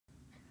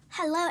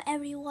Hello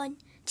everyone.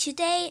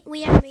 Today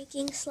we are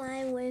making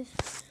slime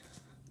with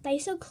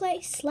Daiso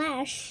clay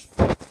slash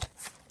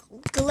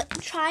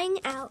trying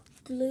out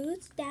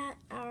glues that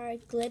are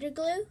glitter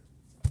glue,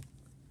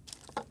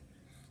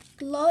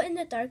 glow in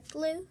the dark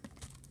glue,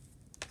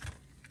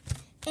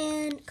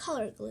 and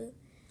color glue.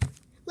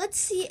 Let's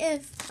see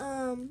if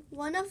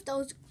one of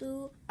those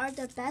glue are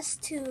the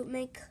best to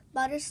make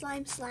butter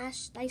slime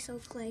slash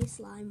Daiso clay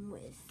slime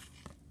with.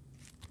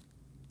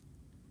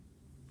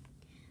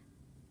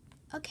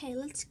 Okay,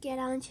 let's get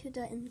on to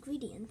the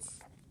ingredients.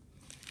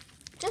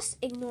 Just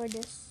ignore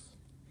this.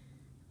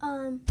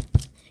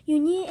 You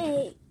need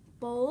a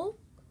bowl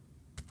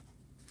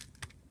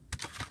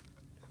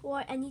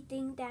or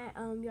anything that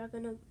you're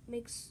gonna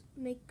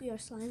make your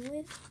slime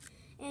with,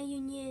 and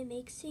you need a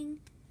mixing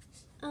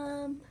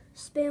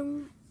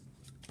spoon,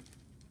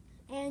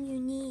 and you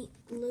need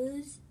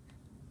glues.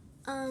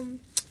 I'm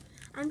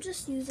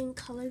just using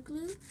color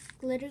glue,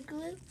 glitter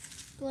glue,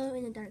 glow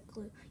in the dark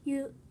glue.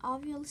 You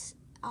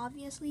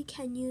obviously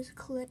can use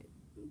clear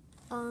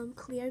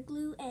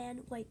glue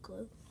and white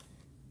glue,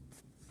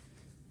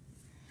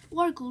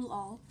 or glue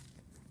all.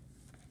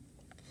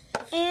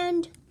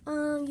 And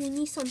you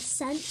need some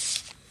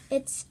scent.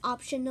 It's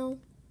optional.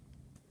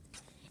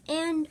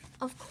 And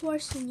of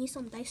course you need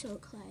some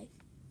Daiso clay.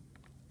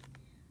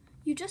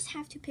 You just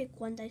have to pick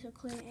one Daiso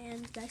clay,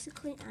 and Daiso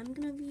clay I'm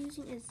gonna be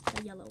using is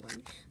the yellow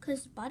one,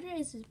 because butter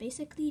is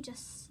basically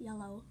just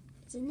yellow,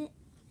 isn't it?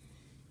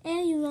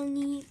 And you will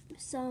need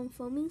some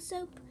foaming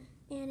soap,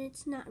 and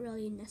it's not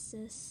really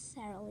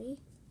necessarily.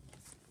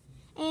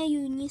 And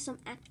you need some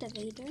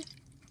activator.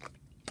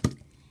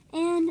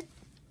 And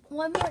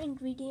one more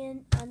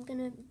ingredient I'm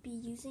gonna be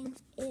using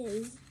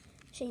is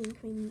shaving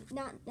cream,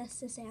 not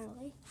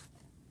necessarily.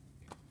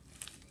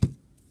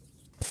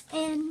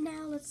 And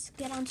now let's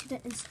get on to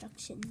the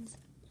instructions.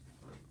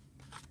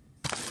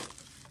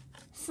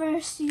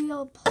 First,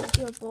 you'll put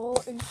your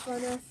bowl in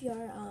front of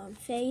your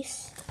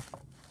face.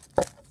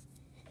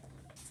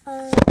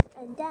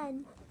 And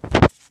then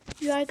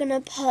you are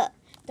gonna put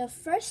the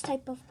first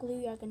type of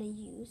glue you're gonna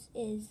use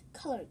is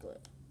color glue.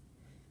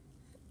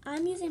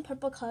 I'm using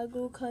purple color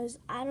glue because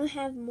I don't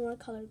have more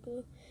color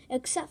glue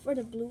except for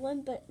the blue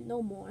one, but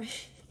no more.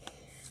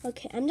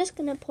 Okay, I'm just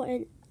gonna put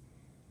in.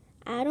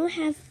 I don't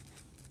have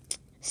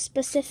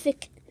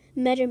specific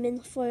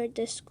measurement for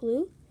this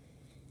glue.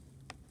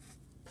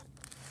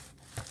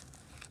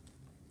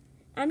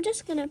 I'm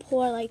just gonna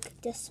pour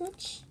like this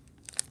much.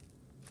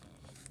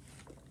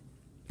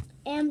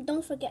 And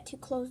don't forget to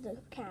close the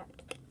cap.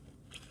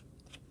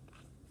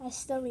 I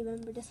still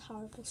remember this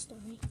horrible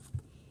story.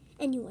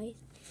 Anyways,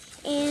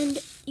 and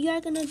you are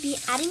gonna be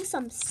adding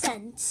some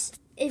scents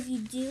if you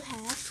do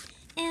have.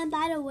 And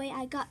by the way,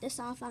 I got this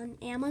off on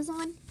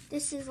Amazon.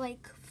 This is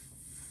like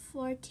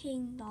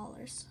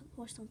 $14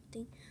 or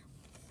something.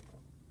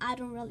 I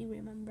don't really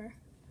remember.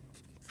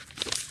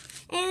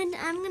 And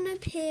I'm gonna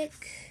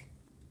pick,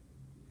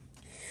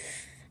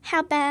 how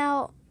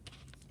about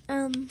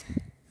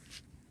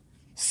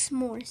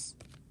s'mores.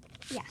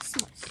 Yeah,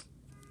 s'mores.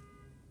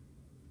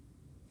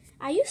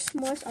 I use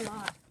s'mores a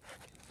lot,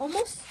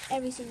 almost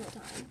every single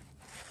time.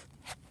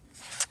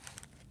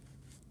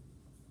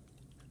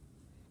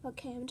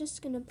 Okay, I'm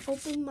just gonna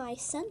open my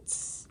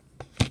scents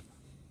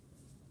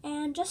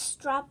and just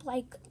drop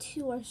like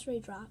 2 or 3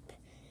 drops.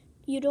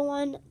 You don't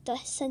want the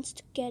scents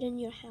to get in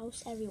your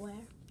house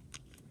everywhere.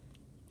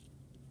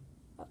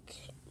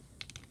 Okay.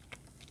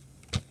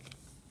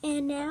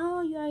 And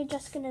now you're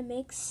just gonna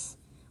mix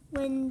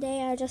when they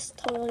are just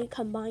totally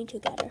combined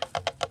together.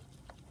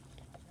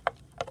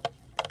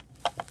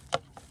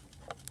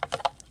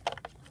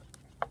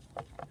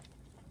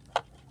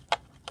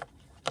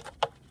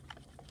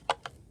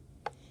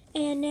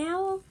 And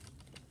now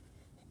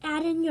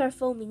add in your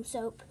foaming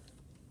soap.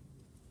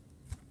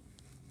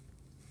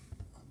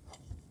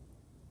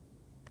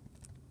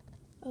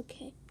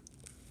 Okay,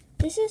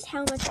 this is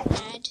how much I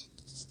add.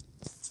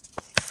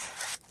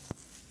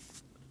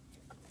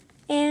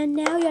 And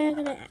now you're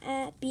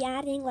gonna be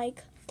adding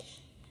like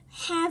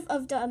half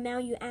of the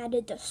amount you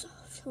added the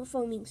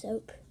foaming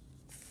soap.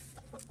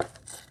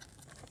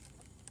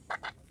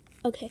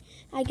 Okay,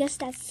 I guess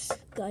that's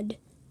good,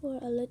 or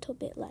a little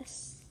bit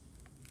less.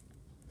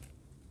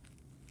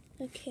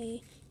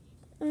 Okay,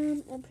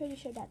 I'm pretty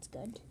sure that's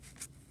good.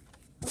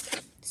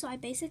 Okay, so I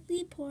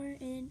basically pour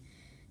in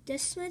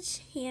this much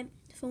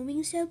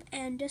foaming soap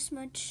and this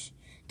much,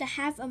 the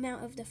half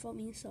amount of the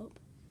foaming soap.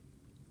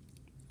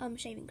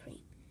 Shaving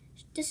cream.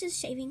 This is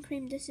shaving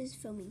cream, this is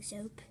foaming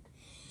soap.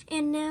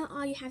 And now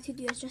all you have to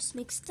do is just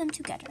mix them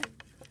together.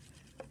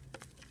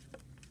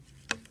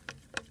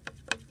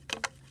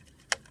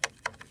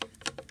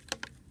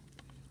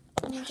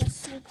 And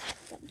just mix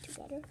them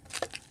together.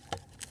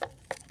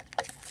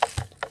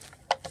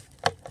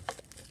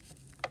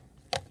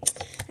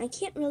 I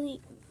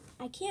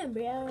can't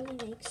barely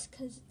mix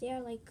because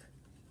they're like,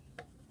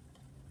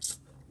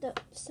 the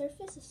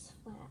surface is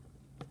flat.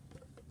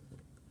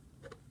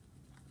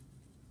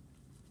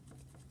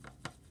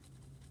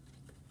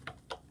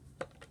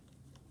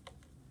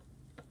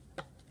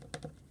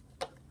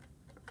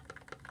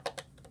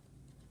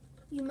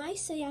 You might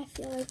say I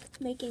feel like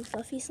making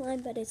fluffy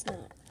slime, but it's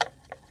not.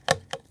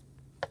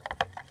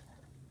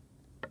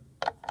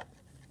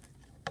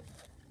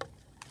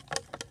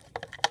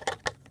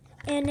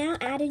 And now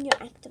add in your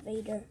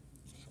activator.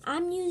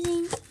 I'm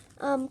using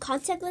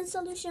contact lens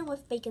solution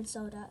with baking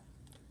soda.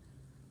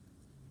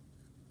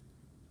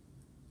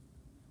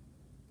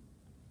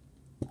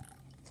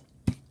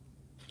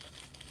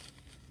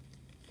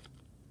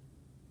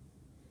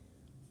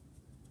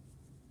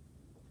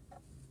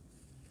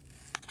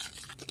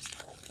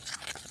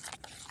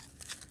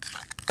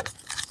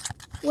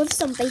 With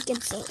some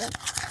baking soda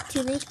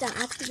to make the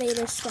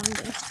activator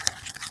stronger.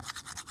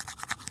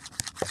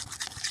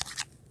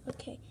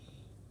 Okay.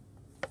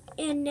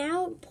 And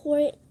now pour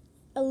it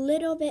a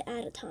little bit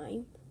at a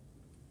time.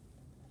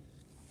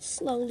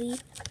 Slowly.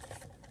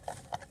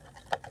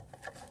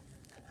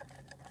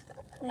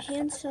 My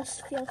hands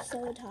just feel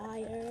so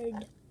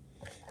tired.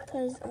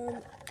 Because,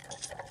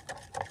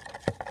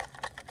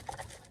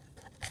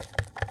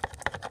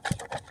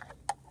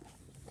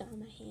 got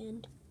my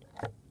hand.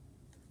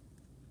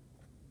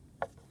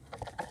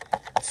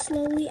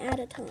 Slowly at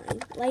a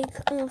time, like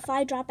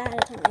 5 drops at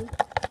a time,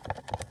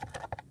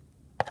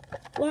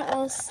 or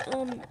else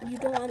you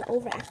don't want to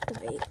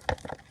overactivate.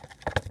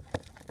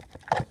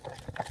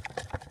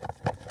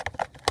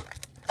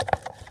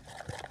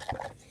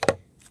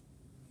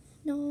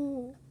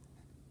 No,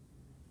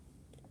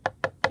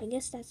 I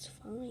guess that's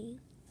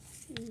fine.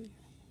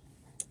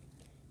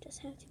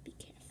 Just have to be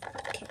careful.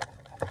 Okay.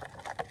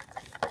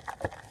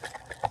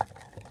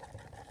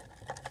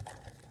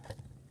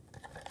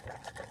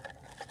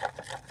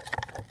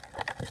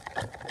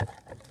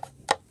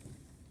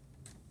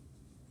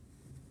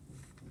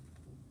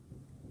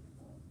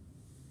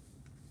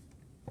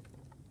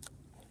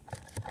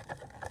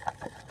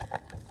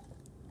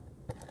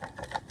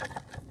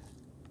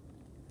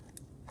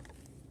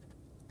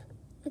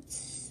 It's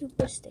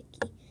super sticky.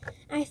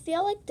 I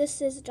feel like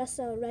this is just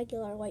a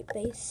regular white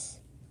base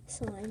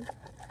slime.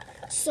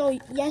 So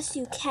yes,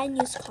 you can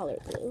use color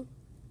glue.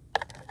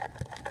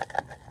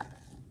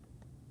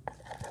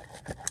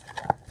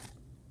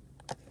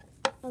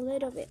 A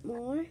little bit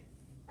more.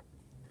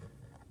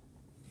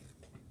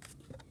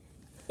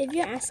 If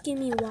you're asking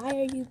me why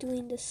are you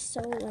doing this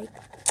so like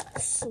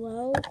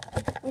slow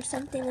or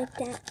something like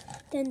that,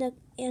 then the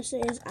answer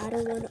is I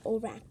don't want to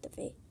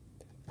overactivate.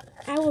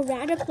 I would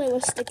rather play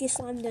with sticky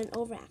slime than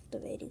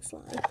overactivating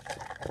slime.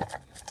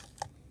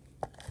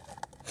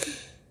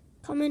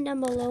 Comment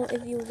down below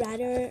if you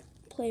rather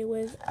play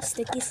with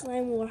sticky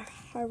slime or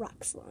hard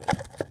rock slime.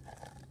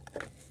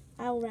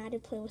 I would rather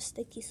play with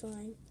sticky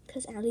slime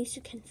because at least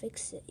you can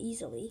fix it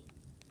easily.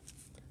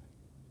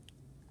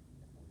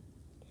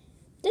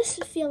 This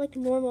should feel like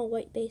normal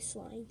white base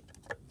slime.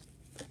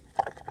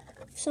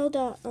 So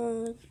the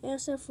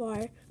answer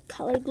for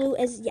color glue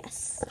is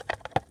yes.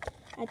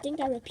 I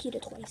think I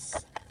repeated twice.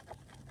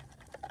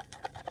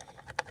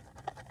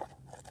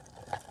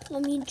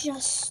 Let me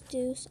just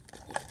do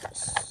something like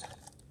this.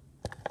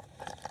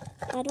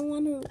 I don't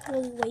want to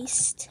really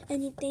waste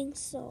anything,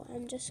 so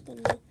I'm just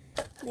gonna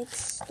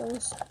mix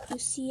those you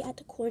see at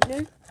the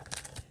corner.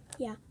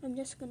 Yeah, I'm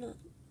just gonna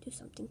do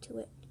something to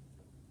it.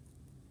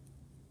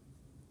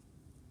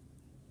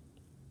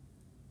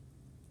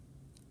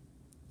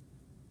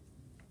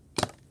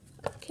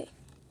 Okay,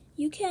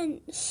 you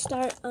can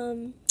start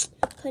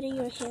putting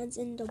your hands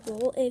in the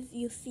bowl if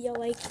you feel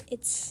like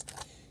it's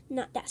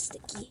not that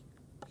sticky.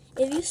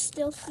 If you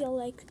still feel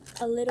like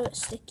a little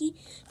sticky,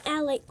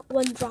 add like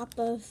 1 drop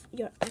of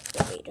your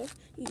activator.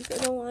 You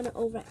don't want to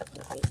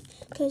overactivate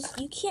because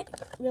you can't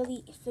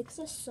really fix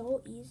it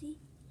so easy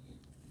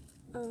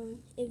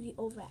if you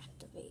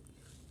overactivate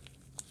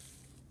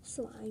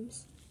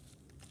slimes.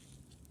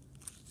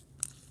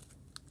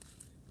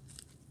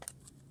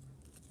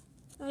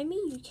 I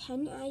mean, you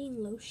can add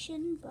in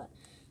lotion, but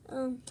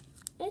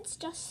it's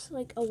just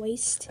like a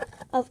waste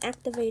of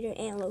activator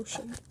and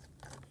lotion.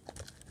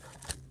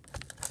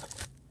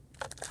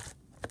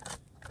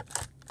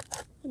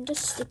 I'm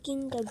just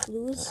sticking the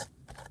glues.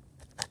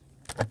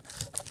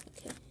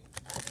 Okay.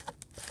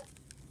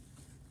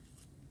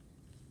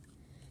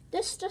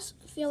 This just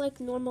feel like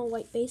normal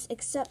white base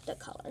except the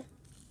color.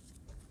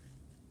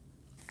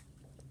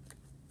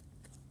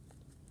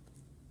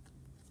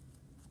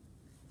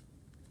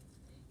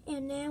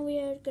 And now we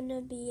are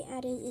gonna be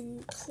adding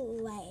in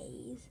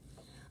clays.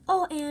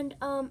 Oh, and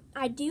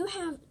I do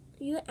have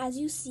as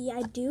you see,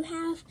 I do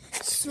have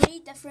 3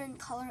 different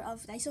color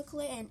of Daiso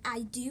clay, and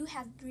I do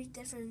have 3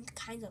 different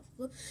kinds of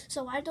glue.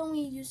 So why don't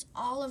we use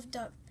all of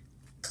the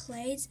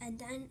clays? And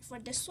then for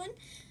this one,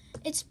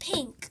 it's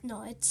pink.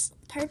 No, it's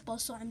purple.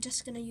 So I'm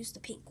just gonna use the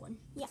pink one.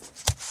 Yeah,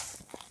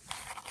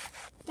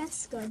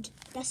 that's good.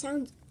 That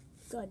sounds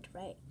good,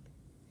 right?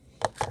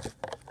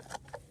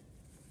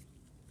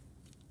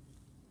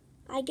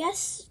 I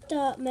guess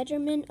the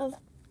measurement of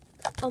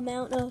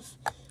amount of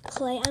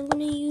clay I'm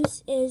gonna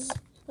use is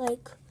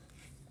like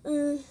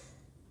a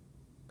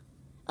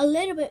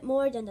little bit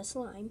more than the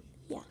slime,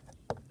 yeah,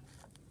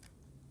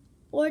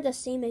 or the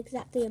same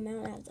exactly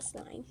amount as the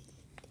slime.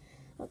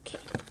 Okay,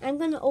 I'm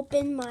gonna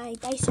open my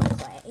Daiso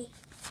clay.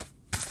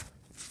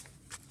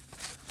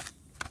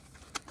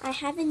 I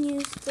haven't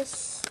used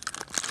this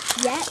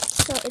yet,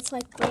 so it's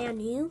like brand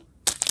new.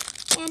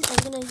 And I'm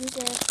gonna use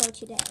it for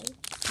today.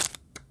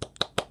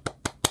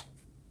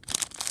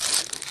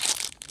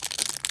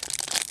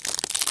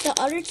 The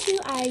other two,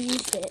 I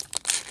used it.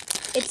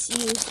 It's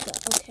used, but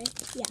okay,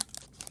 yeah.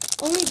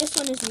 Only this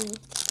one is new.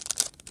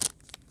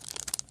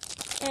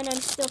 And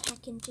I'm still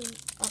packaging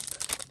up.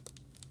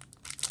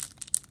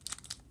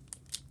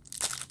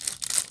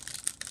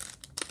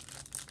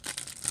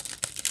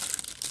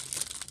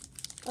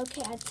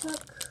 Okay, I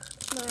took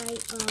my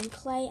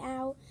clay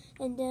out,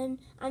 and then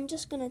I'm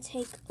just gonna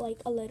take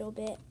like a little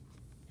bit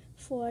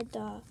for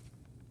the,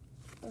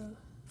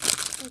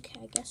 okay,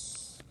 I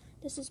guess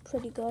this is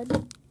pretty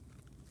good.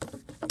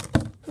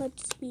 Let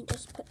me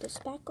just put this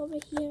back over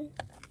here.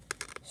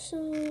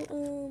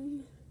 So,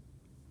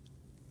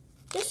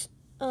 this,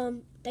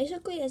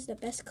 basically is the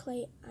best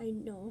clay I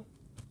know.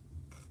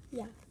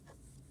 Yeah.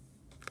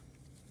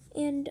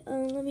 And,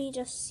 let me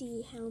just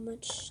see how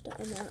much the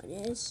amount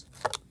is.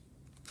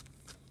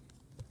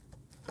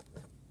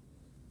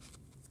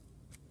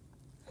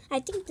 I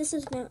think this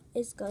amount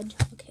is good.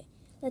 Okay,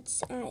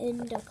 let's add in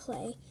the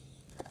clay.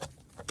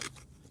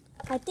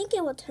 I think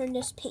it will turn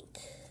this pink.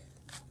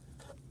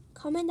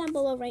 Comment down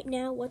below right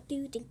now, what do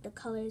you think the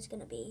color is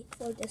gonna be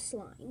for this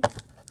slime?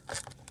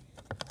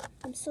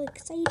 I'm so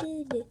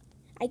excited.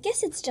 I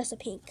guess it's just a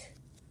pink.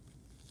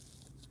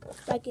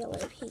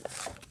 Regular pink.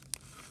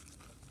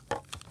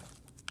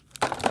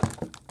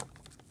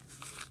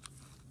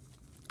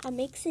 I'm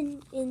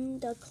mixing in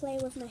the clay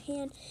with my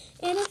hand,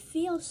 and it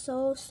feels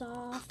so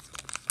soft.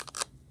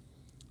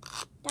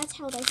 That's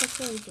how Daiso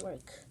clays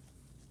work.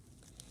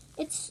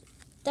 It's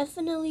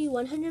definitely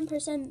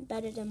 100%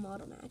 better than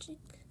Model Magic.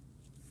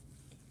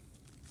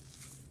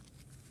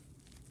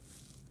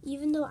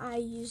 Even though I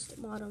used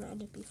Model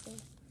Magic before.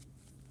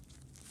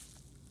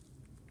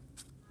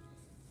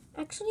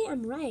 Actually,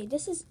 I'm right.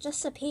 This is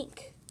just a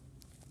pink.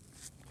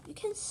 You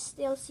can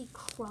still see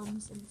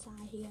crumbs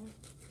inside here.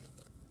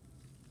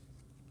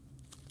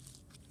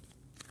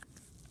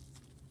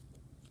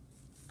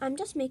 I'm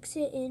just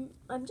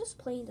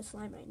playing the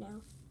slime right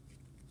now.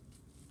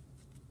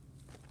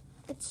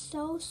 It's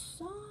so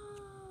soft.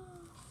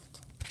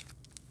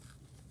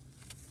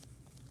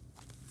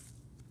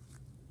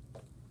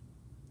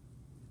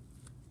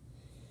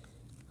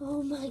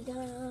 Oh my god,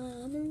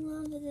 I'm in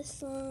love with this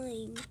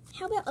slime.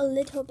 How about a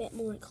little bit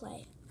more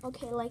clay?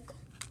 Okay, like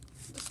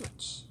this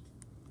much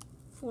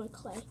more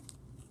clay.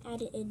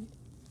 Add it in.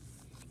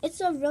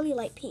 It's a really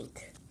light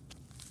pink.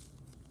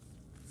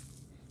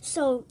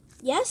 So,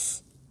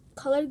 yes,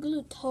 color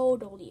glue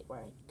totally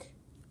works.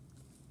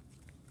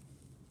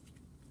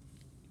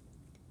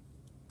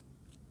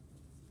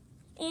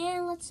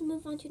 And let's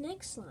move on to the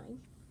next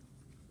slime.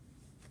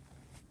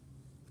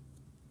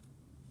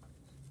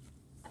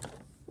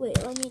 Wait,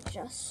 let me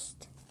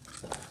just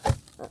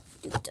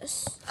do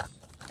this.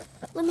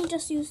 Let me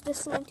just use this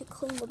slime to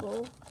clean the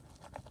bowl.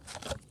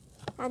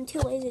 I'm too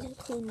lazy to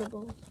clean the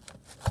bowl.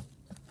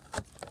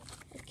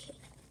 Okay.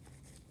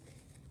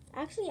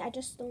 Actually, I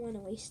just don't want to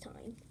waste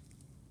time.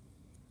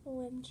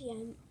 OMG,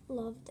 I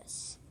love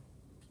this.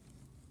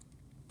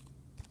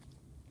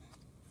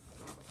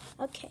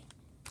 Okay.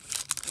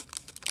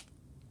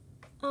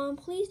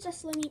 Please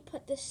just let me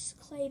put this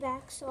clay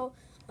back so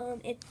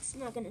it's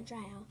not gonna dry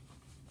out.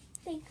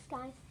 Thanks,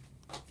 guys.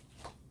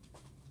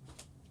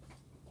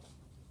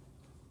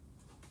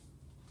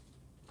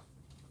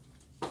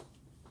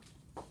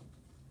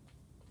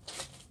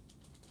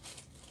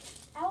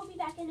 I will be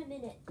back in a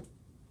minute.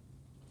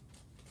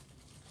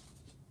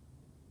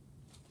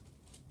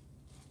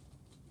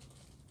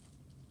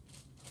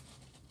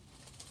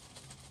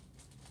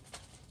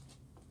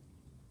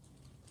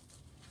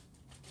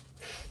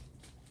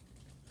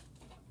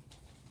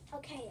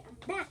 Okay, I'm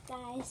back,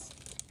 guys.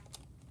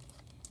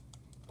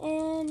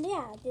 And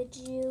yeah, did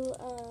you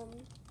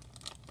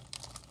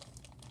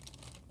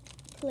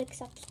click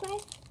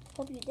subscribe?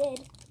 Hope you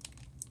did.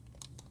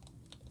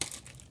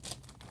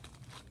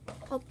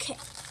 Okay.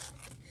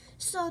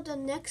 So the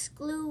next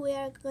glue we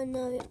are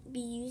gonna be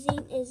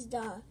using is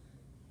the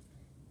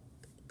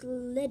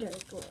glitter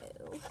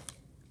glue.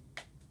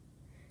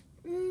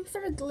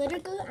 For the glitter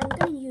glue, I'm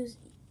gonna use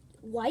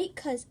white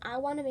because I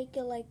want to make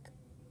it like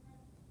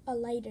a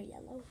lighter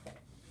yellow.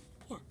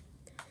 Yeah.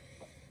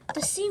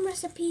 The same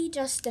recipe,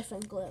 just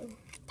different glue,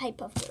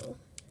 type of glue.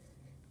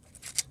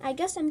 I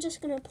guess I'm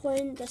just gonna pour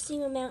in the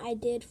same amount I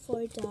did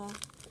for the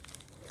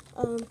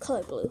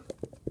color glue.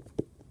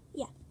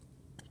 Yeah.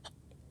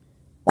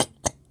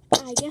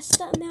 I guess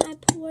the amount I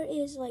pour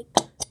is like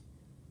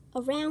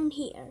around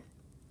here.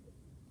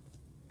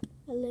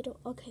 A little,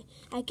 okay.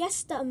 I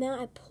guess the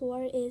amount I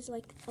pour is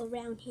like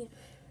around here.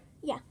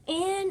 Yeah,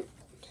 and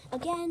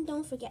again,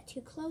 don't forget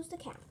to close the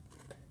cap.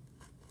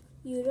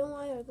 You don't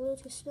want your glue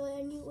to spill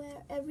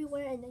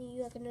everywhere, and then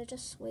you are gonna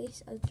just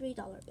waste a $3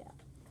 bill.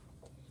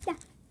 Yeah.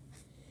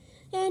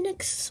 And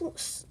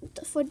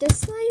for this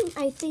slime,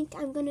 I think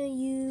I'm gonna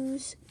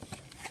use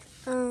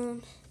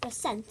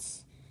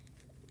scents.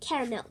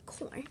 Caramel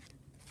corn.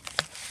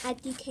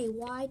 At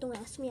DKY, don't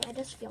ask me, I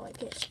just feel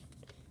like it.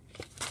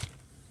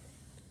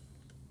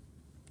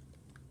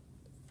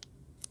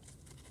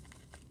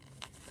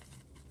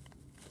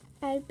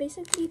 I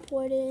basically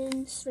poured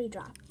in 3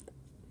 drops.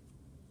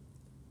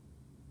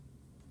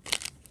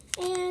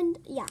 And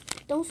yeah,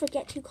 don't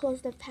forget to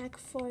close the pack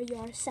for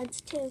your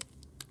scents too,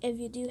 if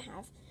you do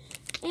have.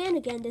 And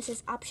again, this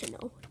is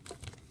optional.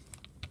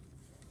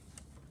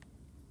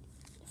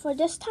 For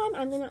this time,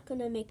 I'm not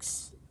gonna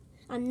mix.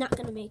 And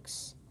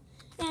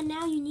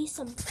now you need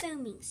some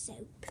foaming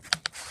soap.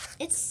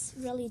 It's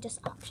really just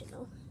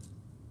optional.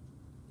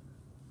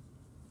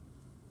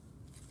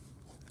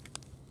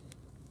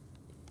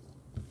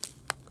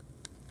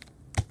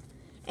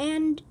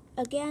 And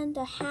again,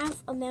 the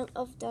half amount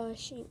of the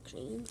shaving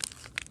cream.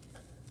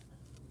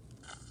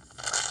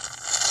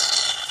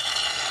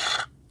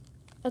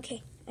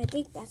 Okay, I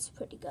think that's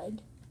pretty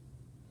good.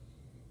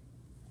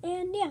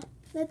 And yeah,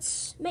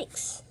 let's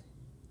mix.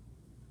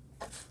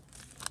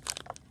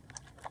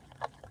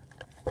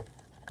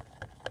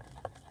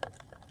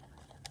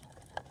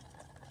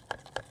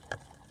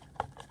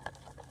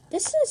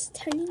 This is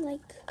turning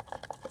like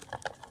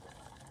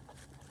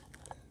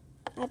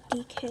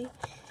ABDK.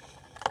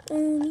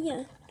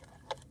 Yeah.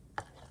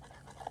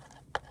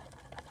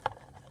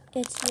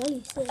 It's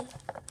really thick.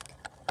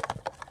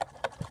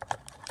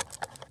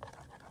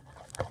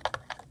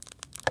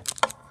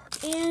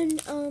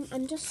 And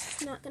I'm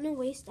just not gonna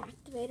waste the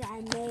activator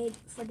I made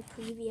for the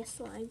previous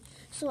slime.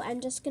 So I'm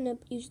just gonna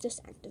use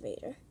this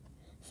activator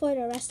for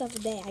the rest of the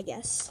day, I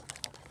guess.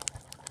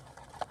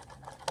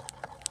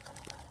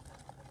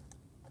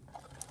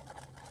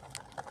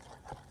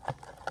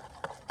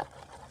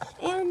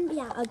 And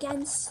yeah,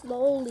 again,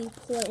 slowly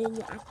pour in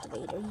your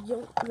activator. You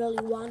don't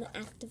really want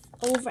to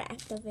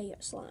over-activate your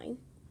slime.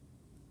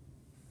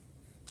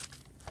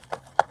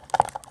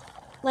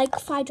 Like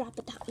 5 drops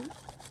a time.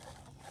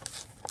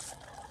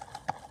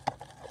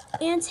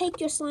 And take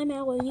your slime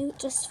out when you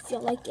just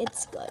feel like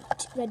it's good,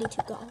 ready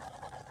to go.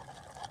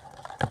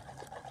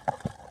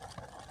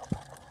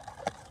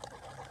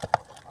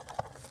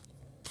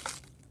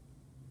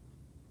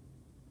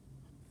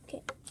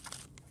 Okay.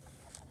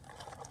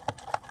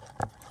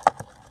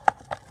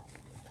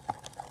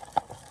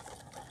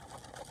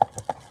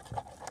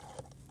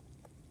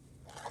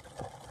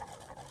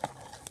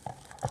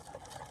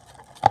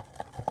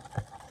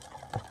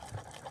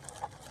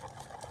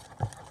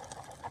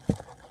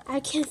 I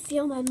can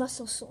feel my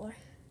muscles sore.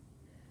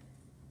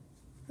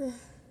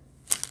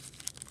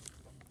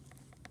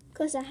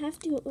 Because I have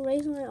to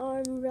raise my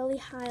arm really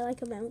high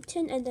like a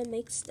mountain and then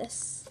mix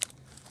this.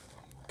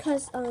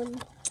 Because I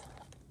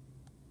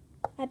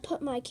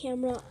put my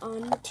camera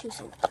on to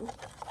something.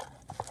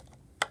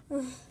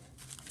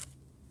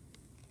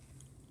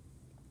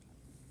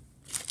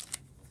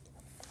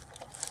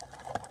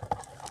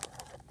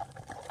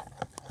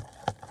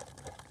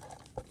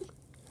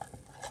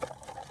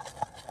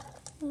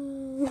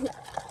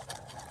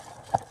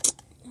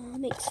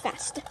 Mix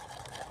fast.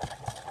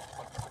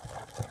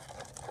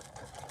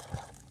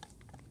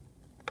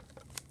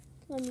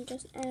 Let me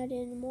just add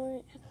in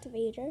more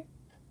activator.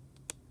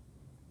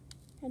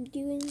 I'm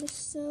doing this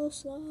so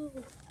slow.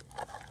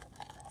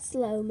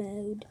 Slow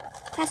mode.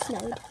 Fast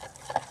mode.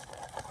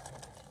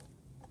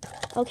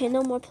 Okay,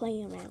 no more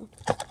playing around.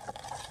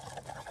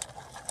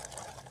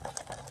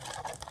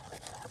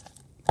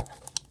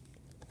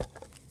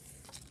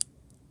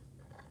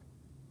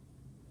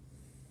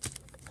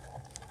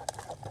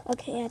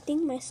 Okay, I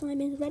think my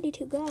slime is ready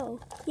to go.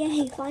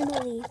 Yay,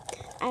 finally.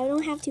 I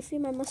don't have to feel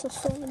my muscles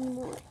sore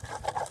anymore.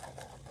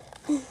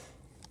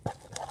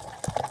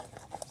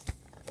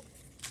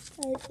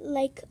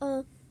 Like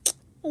a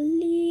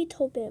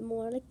little bit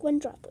more, like 1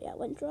 drop. Yeah,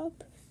 1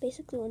 drop.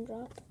 Basically 1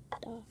 drop.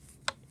 Duh.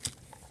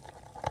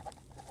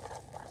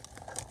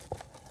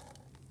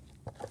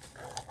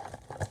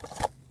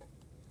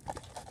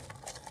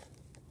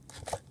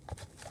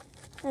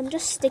 I'm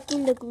just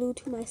sticking the glue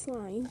to my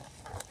slime.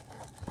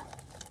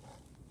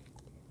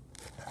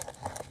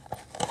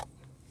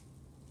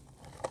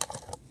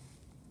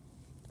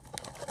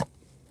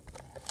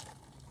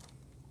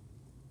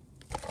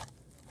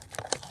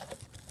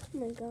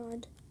 Oh my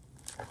god.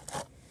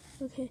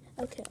 Okay,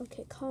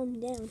 calm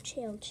down.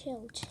 Chill,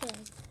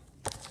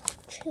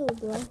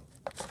 bro.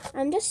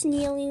 I'm just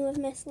kneeling with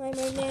my slime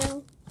right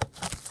now.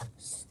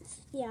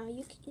 Yeah,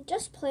 you can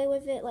just play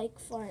with it like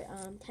for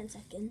 10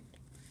 seconds.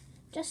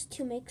 Just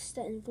to mix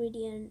the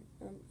ingredient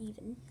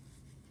even.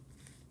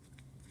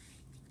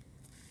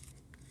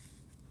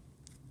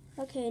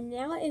 Okay,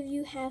 now if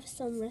you have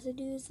some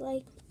residues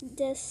like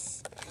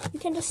this, you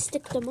can just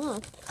stick them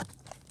up.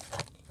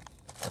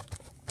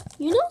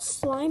 You know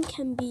slime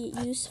can be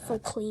used for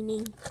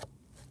cleaning.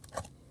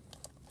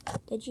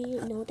 Did you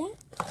know that?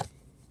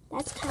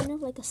 That's kind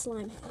of like a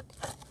slime hack.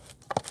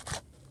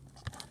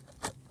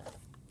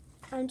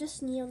 I'm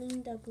just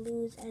kneading the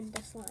glues and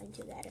the slime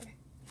together.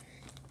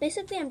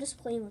 Basically, I'm just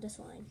playing with the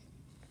slime.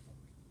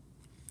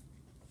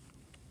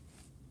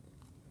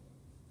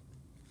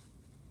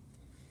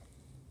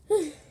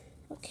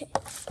 Okay.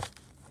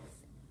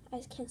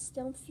 I can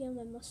still feel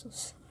my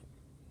muscles.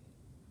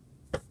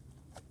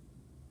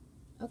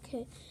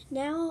 Okay,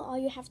 now all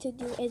you have to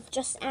do is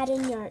just add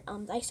in your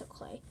Daiso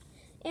clay.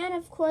 And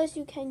of course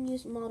you can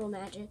use Model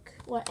Magic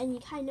or any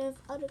kind of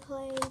other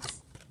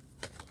clays.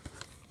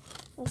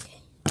 Okay.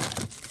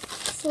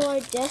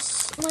 For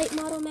this light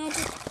Model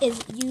Magic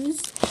is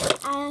used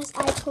as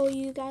I told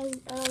you guys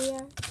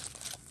earlier.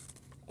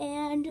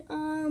 And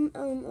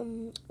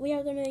we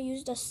are gonna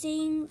use the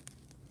same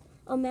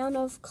amount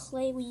of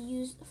clay we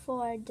used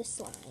for the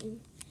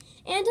slime.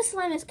 And the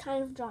slime is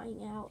kind of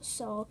drying out,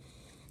 so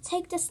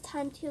take this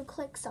time to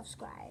click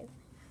subscribe.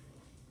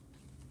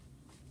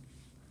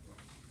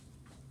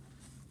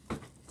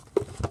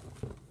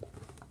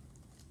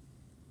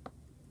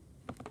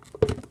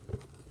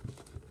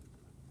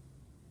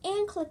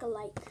 And click a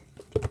like.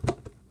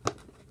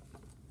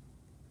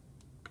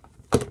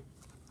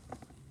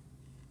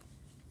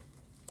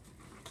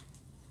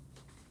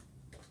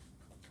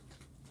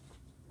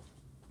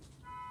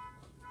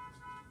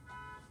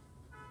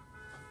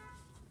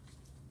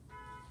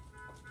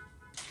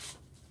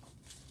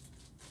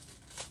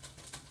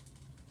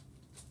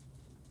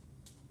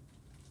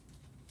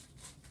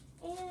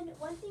 And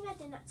one thing I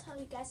did not tell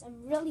you guys,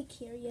 I'm really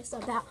curious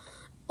about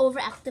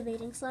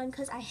overactivating slime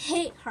because I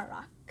hate hard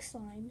rock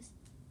slimes.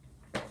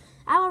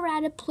 I would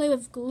rather play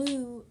with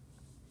glue,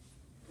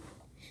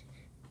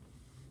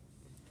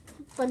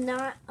 but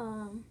not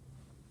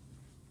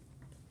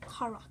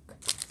hard rock.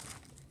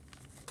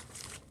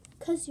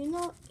 Because you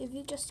know, if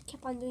you just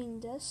keep on doing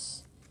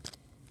this,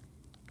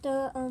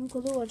 the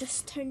glue will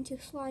just turn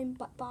to slime,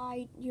 but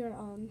by your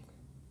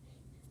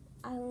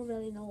I don't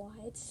really know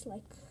why. It's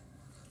like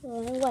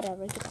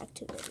whatever. Get back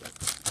to the video.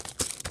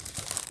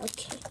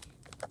 Okay,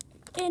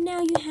 and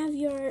now you have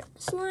your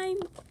slime,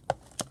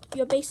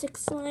 your basic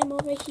slime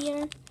over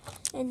here,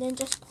 and then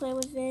just play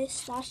with it,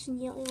 slash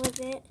and yelling with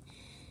it,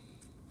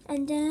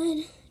 and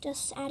then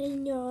just add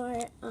in your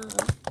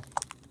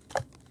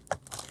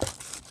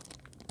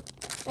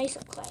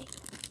Daiso clay.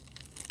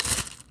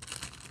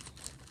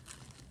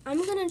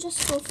 I'm gonna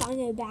just go find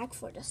a bag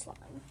for the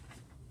slime.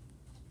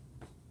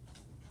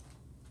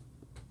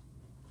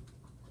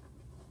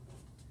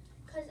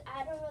 Because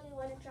I don't really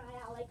want to dry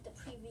out like the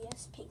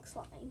previous pink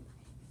slime.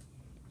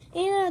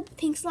 And the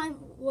pink slime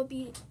will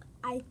be,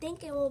 I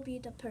think it will be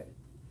the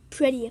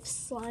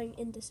prettiest slime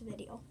in this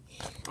video.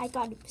 I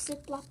got a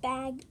Ziploc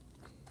bag,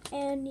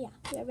 and yeah,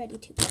 we're ready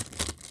to go.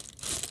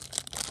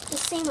 The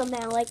same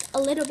amount, like a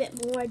little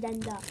bit more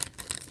than the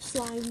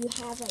slime you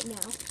have right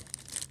now.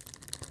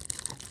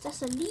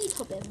 Just a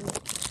little bit more.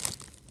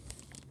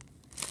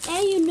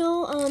 And you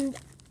know,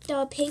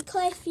 the pink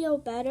clay feel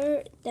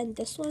better than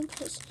this one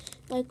because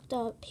like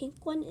the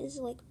pink one is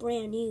like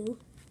brand new.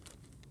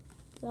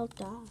 Well,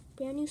 duh.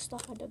 Brand new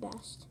stuff are the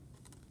best.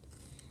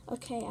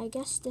 Okay, I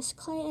guess this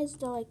clay is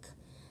the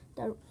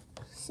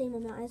same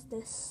amount as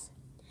this,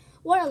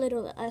 or a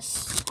little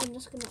less. I'm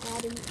just gonna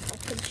add in a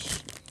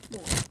pinch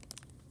more.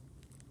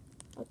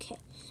 Okay,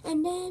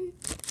 and then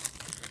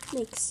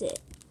mix it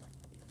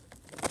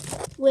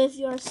with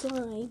your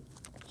slime.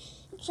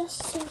 It's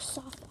just so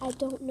soft. I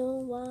don't know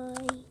why.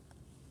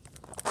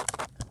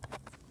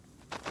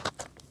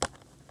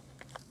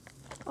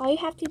 All you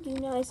have to do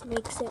now is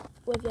mix it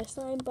with your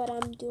slime, but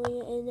I'm doing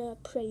it in a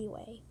pretty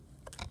way,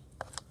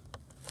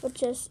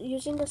 which is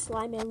using the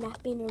slime and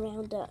wrapping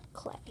around the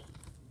clay.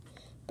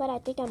 But I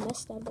think I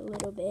messed up a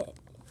little bit.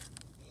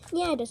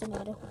 Yeah, it doesn't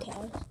matter, who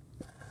cares?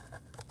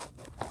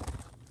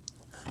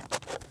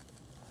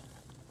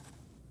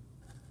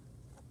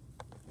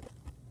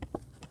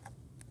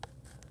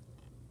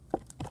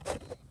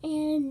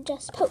 And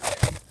just poke.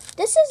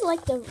 This is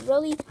like the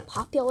really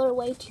popular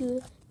way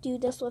to do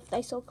this with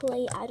Daiso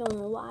clay. I don't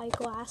know why.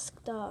 Go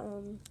ask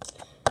the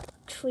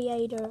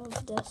creator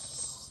of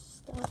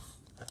this stuff.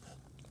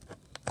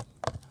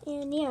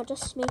 And yeah,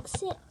 just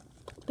mix it.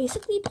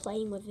 Basically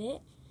playing with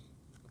it,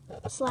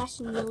 slash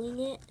kneading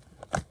it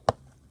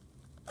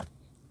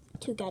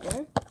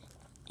together,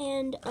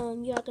 and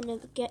you're gonna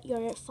get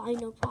your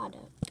final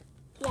product.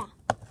 Yeah.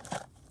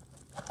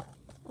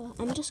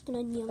 I'm just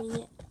gonna kneel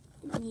it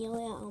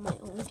on my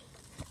own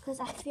because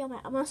I feel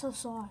my muscles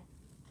sore.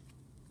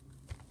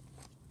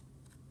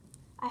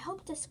 I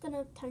hope this is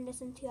gonna turn this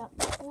into a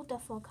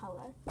beautiful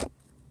color.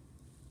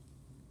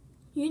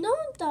 You know,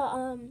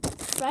 the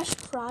fresh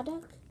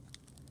product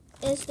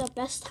is the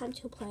best time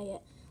to play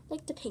it.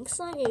 Like the pink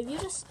slime, if you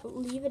just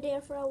leave it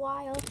there for a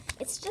while,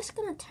 it's just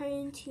gonna turn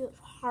into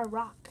hard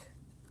rock.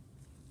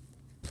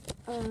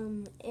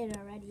 It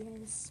already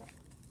is. So.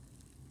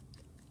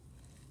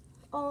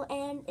 Oh,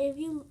 and if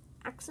you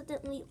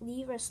accidentally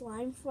leave a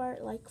slime for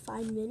like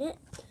 5 minutes,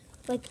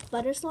 like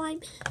butter slime,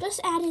 just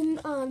add in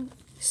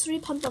 3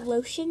 pumps of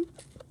lotion.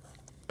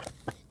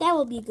 That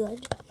will be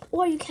good.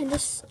 Or you can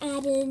just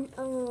add in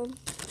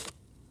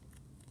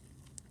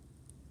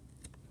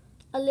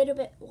a little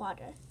bit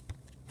water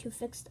to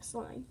fix the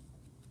slime.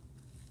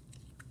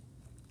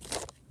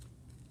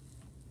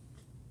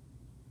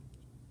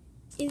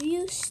 If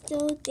you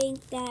still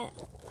think that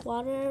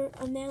water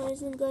amount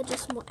isn't good,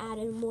 just add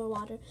in more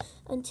water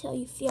until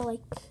you feel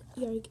like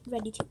you're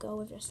ready to go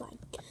with your slime.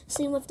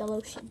 Same with the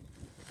lotion.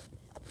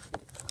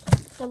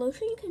 The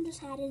lotion you can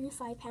just add in a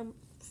 5-pound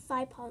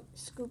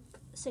scoop,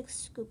 6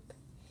 scoop.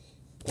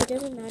 It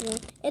doesn't matter.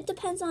 It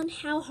depends on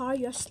how hard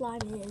your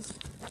slime is.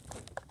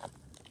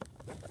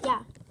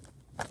 Yeah.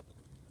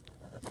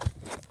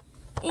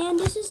 And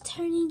this is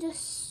turning the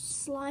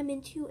slime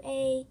into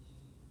a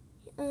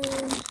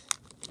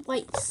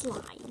white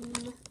slime.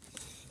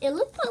 It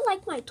looked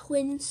like my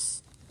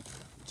twins,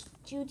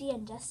 Judy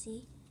and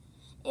Jessie.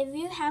 If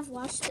you have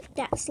watched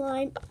that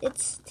slime,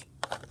 it's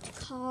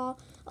called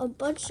a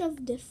bunch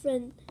of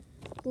different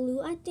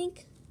glue, I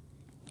think.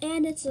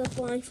 And it's a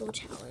blindfold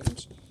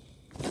challenge.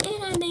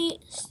 And I made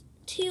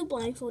 2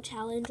 blindfold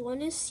challenge.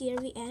 One is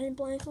Siri and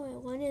blindfold,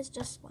 and one is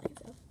just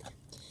blindfold.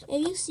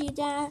 If you see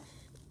that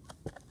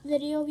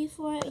video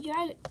before,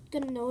 you're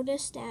gonna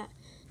notice that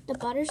the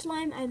butter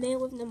slime I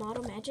made with the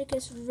Model Magic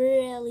is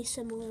really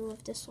similar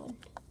with this one.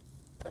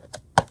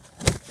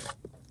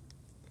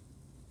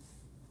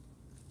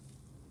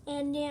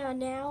 And yeah,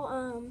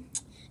 now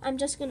I'm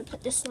just gonna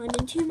put this slime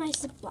into my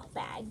Ziploc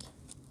bag.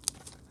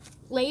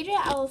 Later,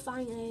 I will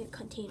find a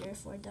container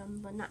for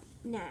them, but not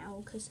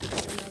now because I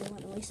don't really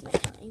want to waste my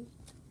time.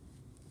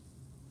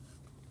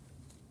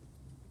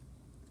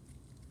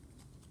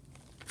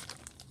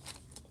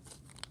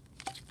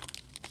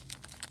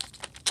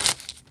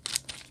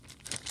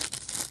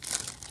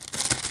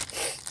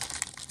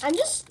 I'm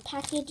just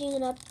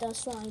packaging up the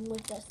slime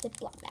with the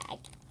Ziploc bag.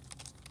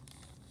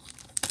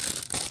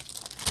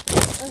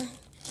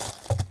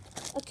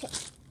 Okay.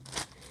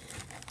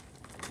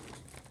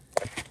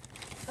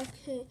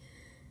 Okay.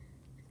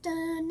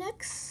 The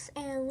next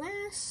and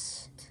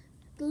last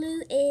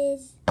glue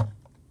is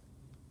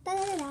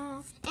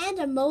da-da-da, and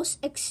the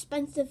most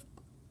expensive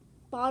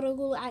bottle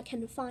glue I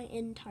can find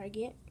in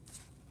Target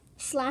 /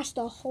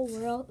 the whole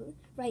world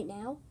right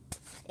now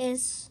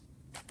is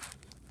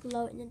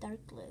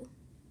glow-in-the-dark glue.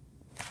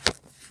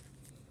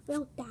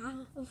 Well,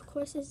 of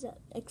course, is the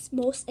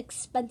most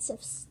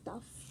expensive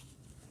stuff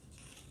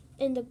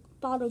in the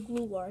bottle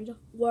glue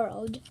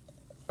world.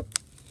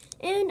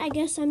 And I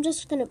guess I'm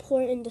just going to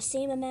pour in the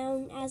same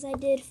amount as I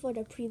did for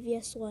the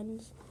previous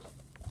ones.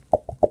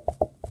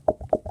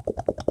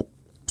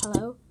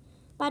 Hello?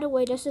 By the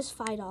way, this is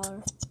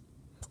 $5,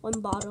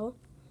 1 bottle.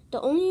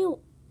 The only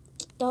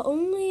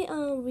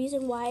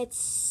reason why it's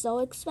so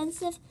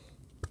expensive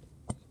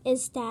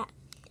is that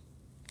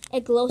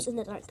it glows in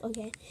the dark,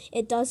 okay?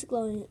 It does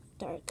glow in the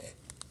dark.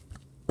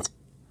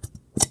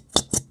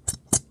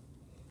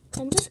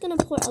 I'm just going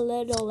to pour a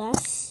little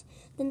less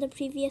than the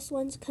previous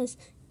ones because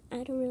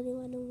I don't really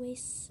want to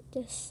waste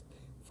this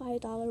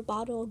 $5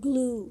 bottle of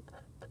glue.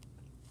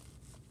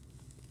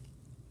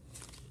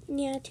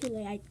 Yeah, too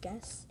late, I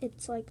guess.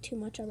 It's like too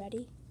much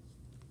already.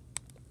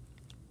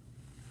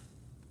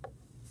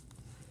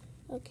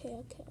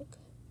 Okay.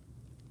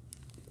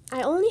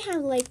 I only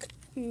have like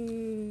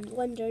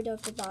 1/3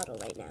 of the bottle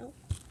right now.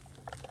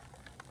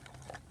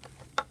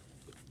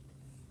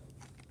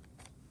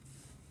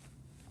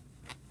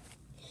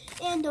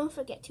 And don't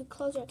forget to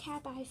close your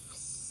cap. I've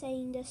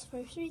saying this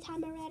for 3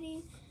 times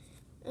already.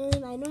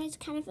 I know it's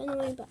kind of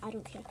annoying, but I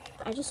don't care.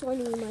 I just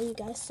want to remind you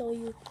guys so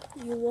you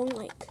won't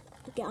like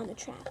get on the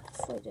trap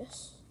for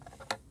this.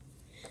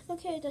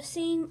 Okay, the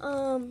same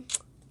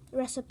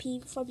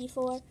recipe for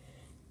before.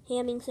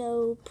 Hamming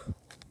soap.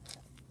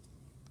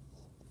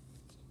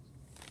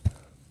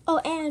 Oh,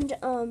 and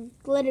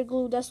glitter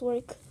glue does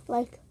work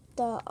like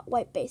the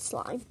white base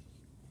slime.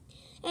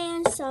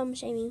 And some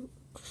shaving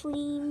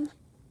cream.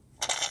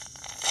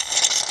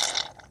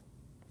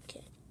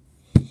 Okay.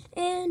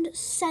 And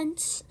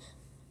scents.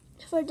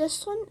 For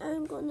this one,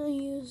 I'm gonna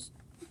use,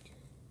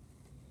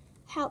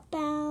 how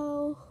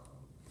about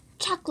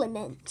chocolate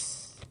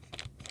mints?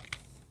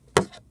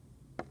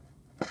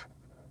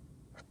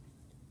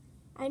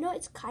 I know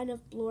it's kind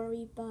of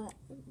blurry, but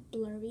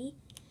it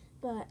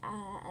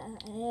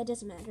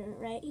doesn't matter,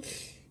 right?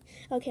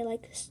 Okay,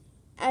 like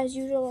as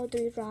usual, I'll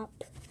do a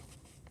drop.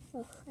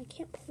 Ugh, I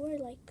can't pour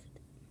like,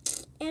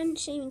 and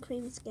shaving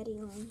cream is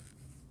getting on.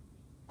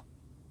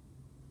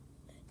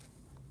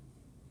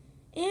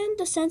 And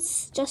the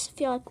scents just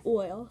feel like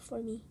oil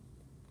for me.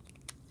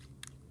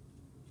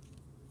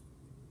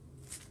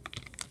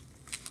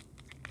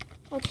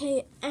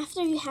 Okay,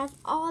 after you have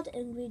all the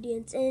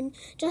ingredients in,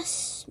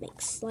 just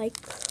mix like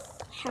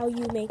how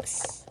you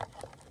mix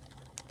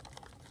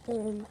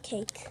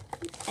cake,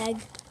 egg.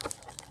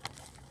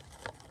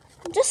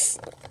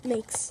 Just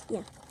mix,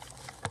 yeah.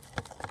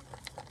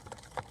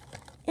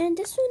 And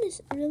this one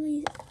is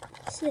really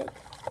sick.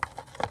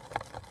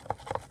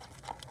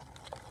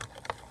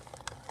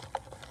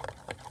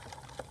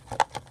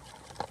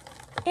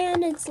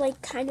 And it's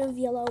like kind of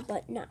yellow,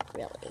 but not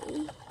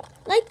really.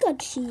 Like a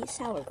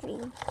sour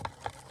cream.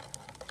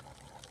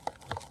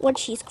 Or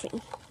cheese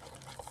cream.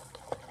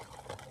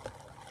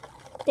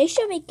 They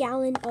should make a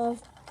gallon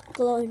of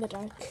glow in the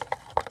dark.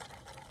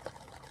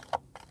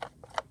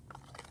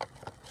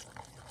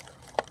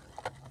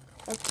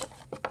 Okay.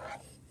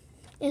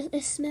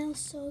 It smells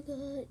so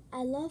good.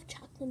 I love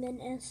chocolate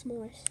mint and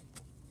s'mores.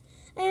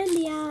 And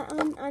yeah,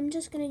 I'm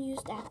just gonna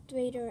use the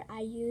activator I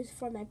used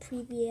for my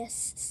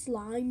previous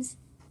slimes.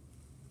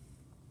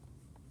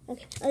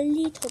 Okay, a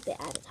little bit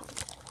at a time.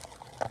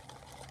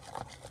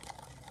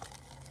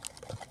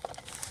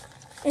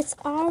 It's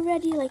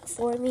already like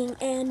forming,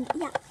 and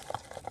yeah.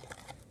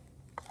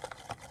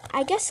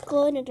 I guess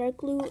glow in the dark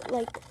glue,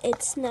 like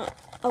it's not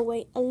a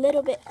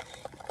little bit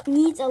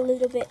needs a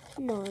little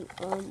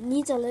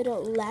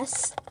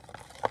less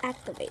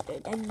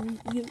activator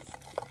than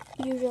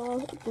usual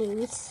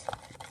glues.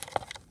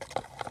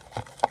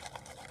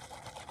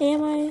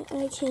 And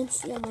I can't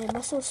see my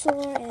muscle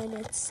sore, and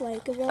it's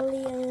like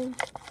really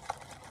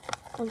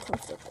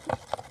uncomfortable.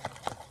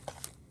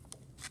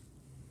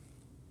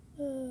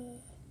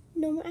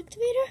 No more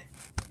activator?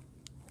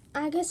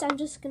 I guess I'm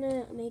just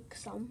gonna make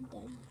some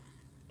then.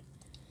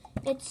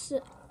 It's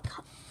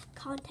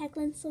contact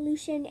lens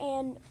solution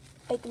and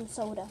baking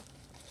soda.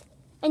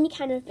 Any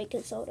kind of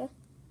baking soda,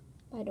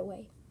 by the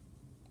way.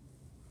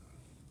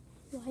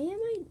 Why am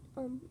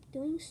I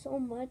doing so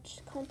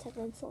much contact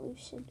lens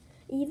solution?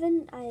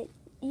 Even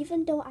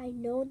though I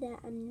know that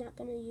I'm not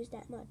gonna use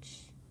that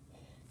much.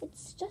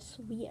 It's just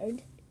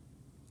weird.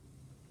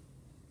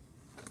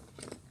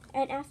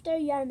 And after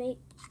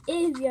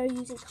if you're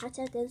using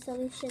contact lens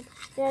solution,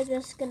 you're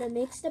just gonna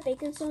mix the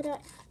baking soda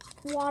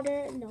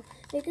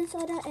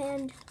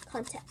and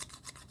contact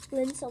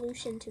lens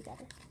solution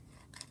together,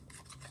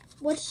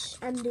 which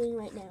I'm doing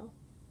right now.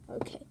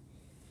 Okay.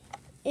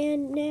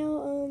 And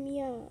now,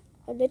 yeah,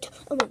 a little.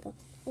 Oh my god.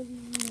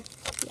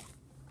 Yeah.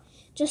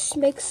 Just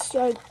mix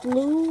your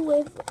glue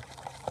with.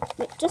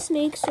 Just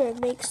mix your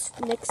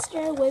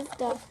mixture with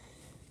the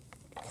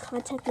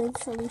contact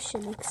lens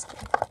solution mixture.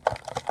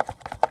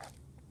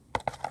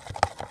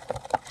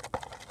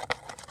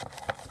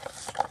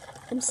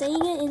 I'm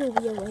saying it in a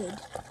weird way.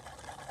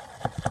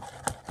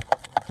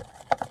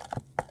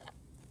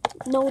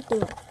 No,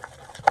 do it.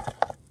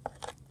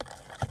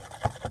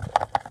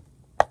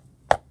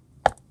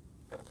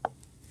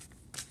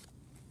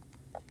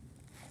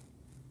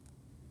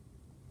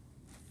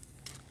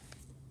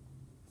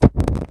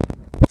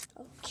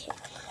 Okay,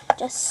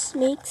 just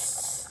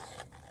mix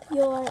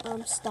your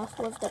stuff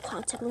with the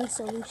contact lens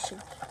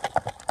solution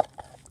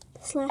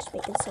 /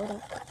 baking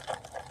soda.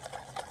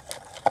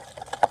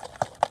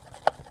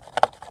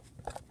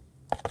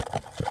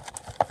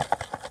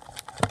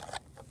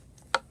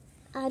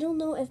 I don't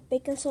know if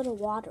baking soda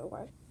water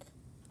works,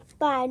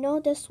 but I know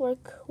this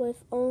works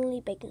with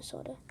only baking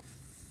soda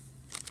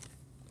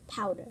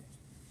powder.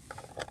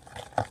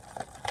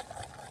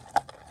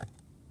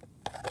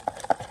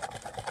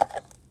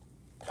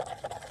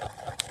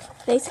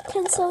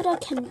 Baking soda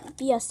can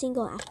be a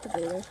single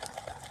activator.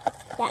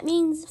 That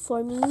means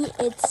for me,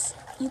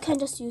 you can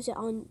just use it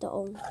on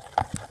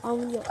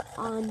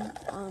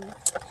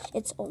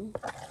its own.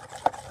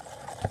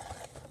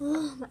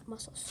 Oh, my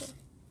muscles sore.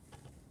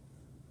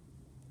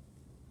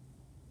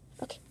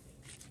 Okay.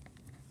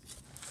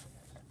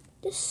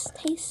 This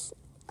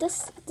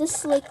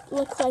looks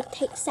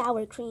like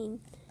sour cream.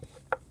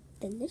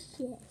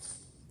 Delicious.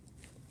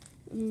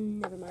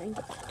 Never mind.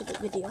 Get back to the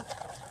video.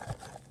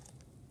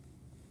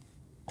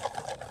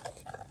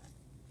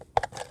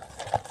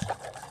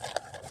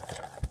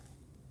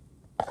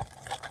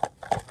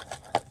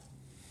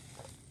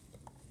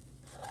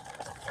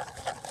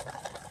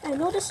 I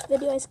know this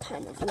video is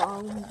kind of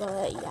long,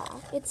 but yeah,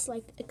 it's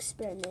like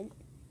experiment.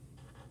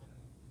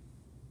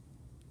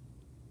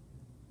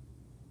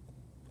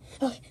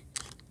 Okay.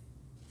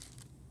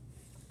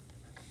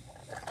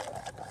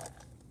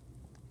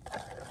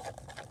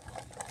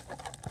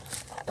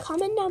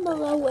 Comment down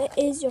below what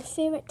is your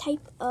favorite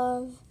type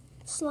of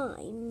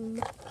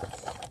slime.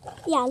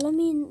 Yeah, let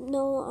me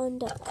know on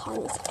the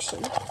comment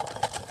section.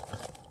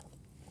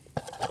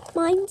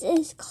 Mine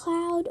is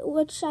cloud,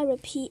 which I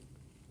repeat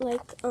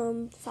like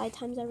 5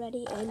 times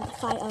already, and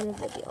 5 other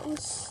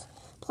videos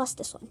plus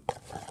this one.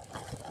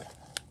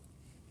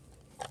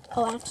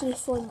 Oh, actually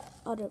 4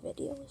 other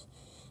videos.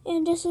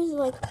 And this is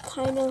like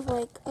kind of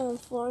like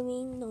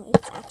forming. No,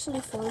 it's actually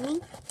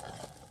forming.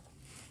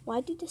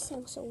 Why did this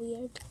sound so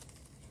weird?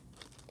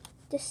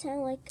 This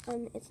sound like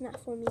it's not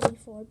forming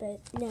before,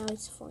 but now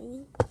it's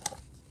forming.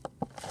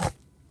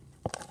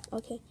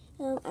 Okay,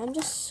 I'm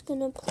just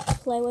gonna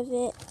play with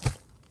it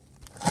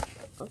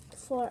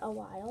for a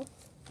while.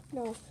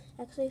 No,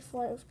 actually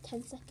for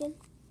 10 seconds.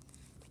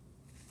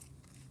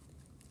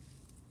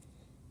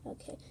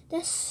 Okay,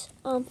 this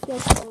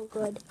feels so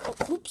good. Oh,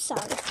 oops,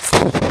 sorry.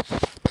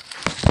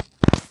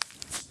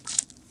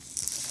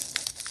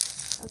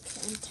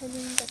 Okay, I'm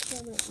turning the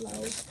camera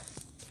low.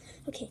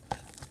 Okay,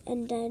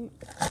 and then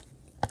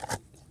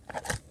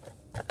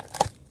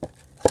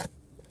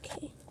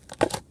okay.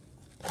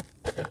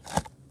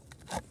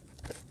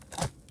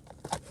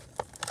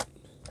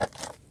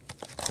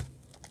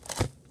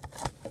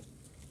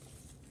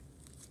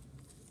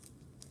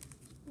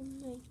 Oh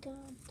my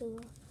god,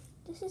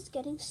 this is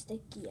getting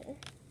stickier.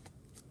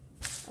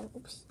 Oh,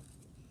 oops.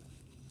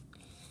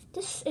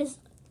 This is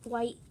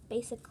white,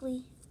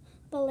 basically,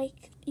 but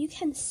like you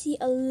can see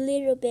a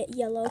little bit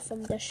yellow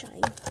from the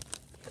shine.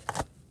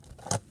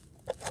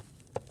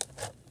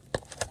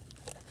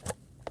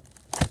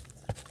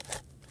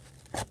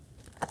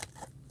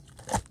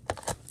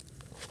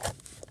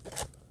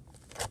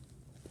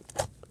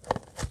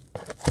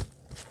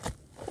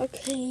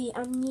 Okay,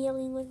 I'm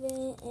kneeling with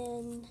it,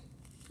 and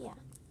yeah.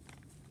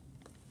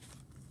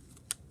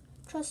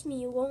 Trust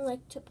me, you won't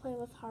like to play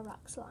with hard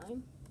rock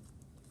slime.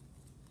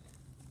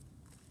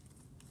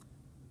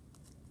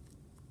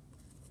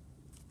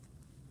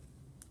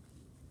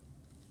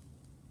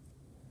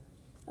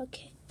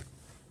 Okay.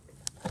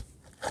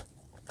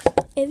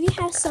 If you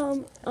have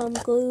some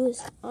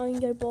glues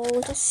on your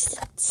bowl, just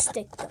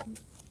stick them.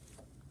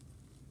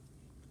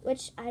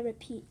 Which I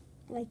repeat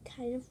like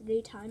kind of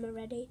 3 times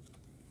already.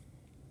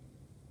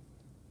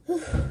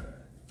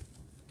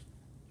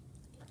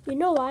 You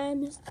know why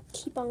I'm just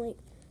keep on like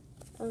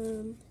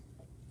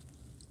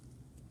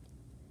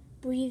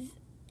breathe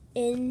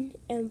in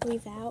and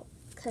breathe out?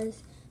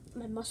 Because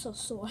my muscles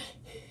sore.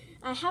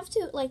 I have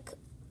to like,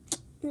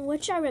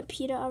 which I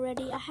repeated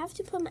already, I have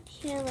to put my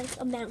hand like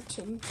a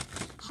mountain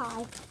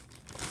high.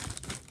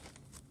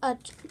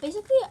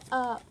 Basically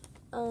a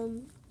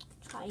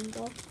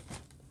triangle.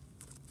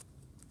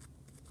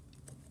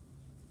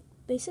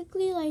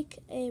 Basically like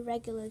a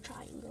regular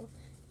triangle.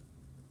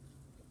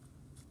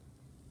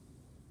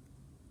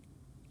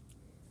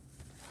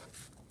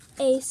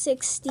 A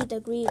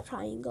 60-degree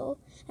triangle,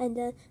 and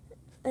then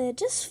it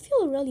just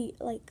feel really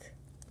like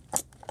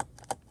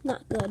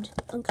not good,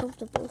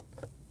 uncomfortable.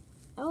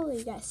 I'll let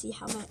you guys see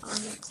how my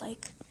arm looks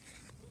like.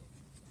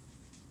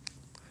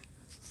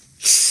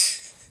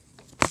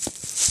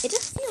 It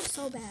just feels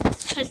so bad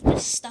because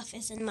this stuff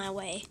is in my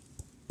way.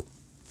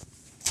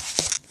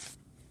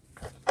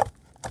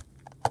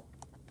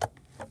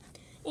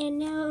 And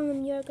now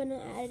you're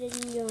gonna add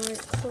in your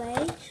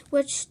clay,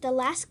 which the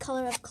last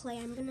color of clay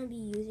I'm gonna be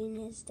using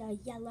is the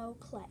yellow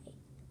clay.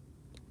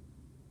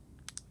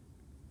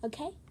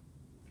 Okay?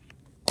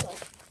 So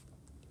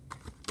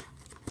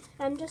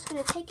I'm just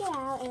gonna take it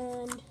out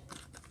and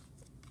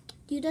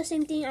do the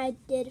same thing I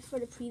did for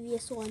the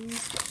previous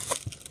ones,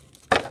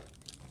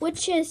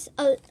 which is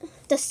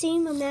the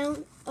same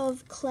amount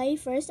of clay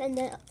first and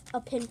then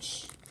a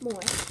pinch more.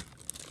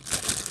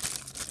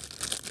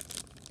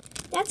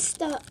 That's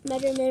the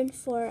measurement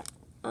for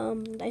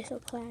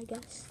Daiso clay, I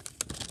guess.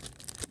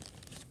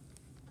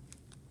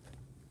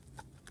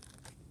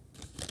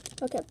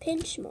 Okay,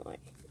 pinch more.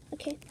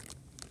 Okay.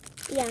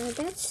 Yeah,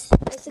 that's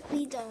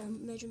basically the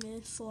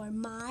measurement for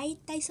my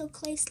Daiso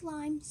clay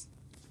slimes.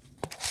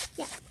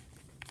 Yeah.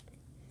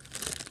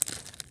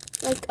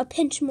 Like a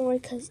pinch more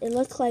because it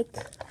looks like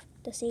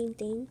the same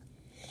thing.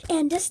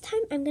 And this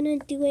time I'm gonna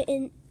do it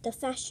in the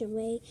fashion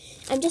way.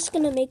 I'm just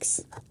gonna make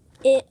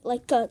it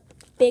like a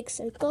big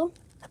circle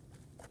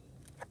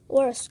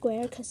or a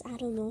square because I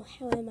don't know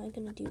how am I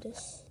gonna do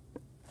this.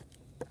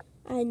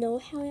 I know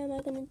how am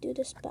I gonna do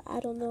this, but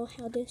I don't know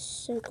how this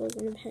circle is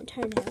gonna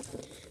turn out.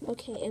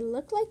 Okay, it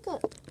looked like a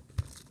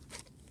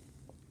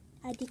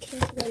I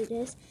declare what it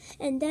is,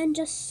 and then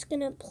just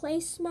gonna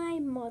place my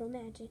model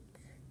magic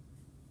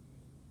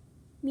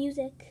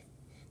music.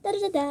 Da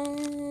da da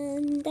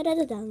da da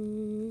da da.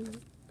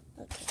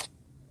 Okay.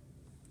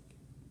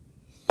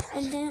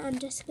 And then I'm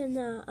just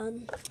gonna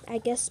I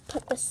guess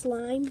put the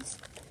slimes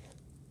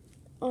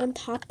on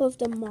top of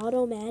the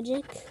model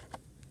magic.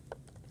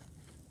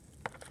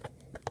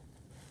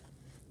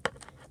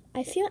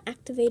 I feel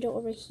activated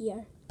over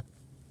here.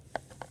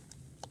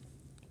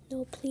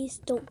 No, please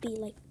don't be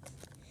like,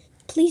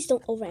 please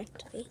don't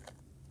overactivate.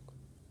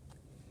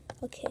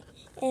 Okay,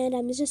 and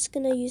I'm just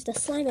gonna use the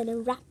slime and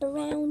then wrap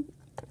around.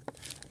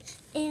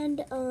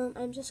 And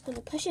I'm just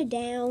gonna push it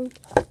down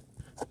a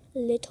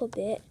little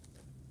bit.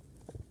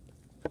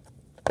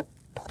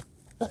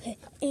 Okay,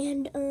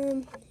 and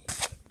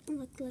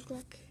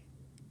look.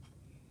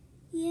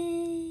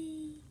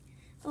 Yay!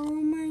 Oh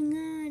my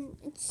god,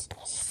 it's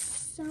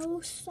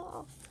so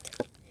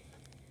soft.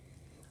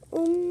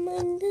 Oh my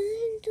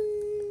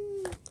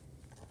god.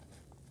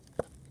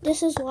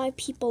 This is why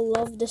people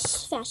love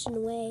this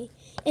fashion way.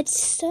 It's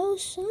so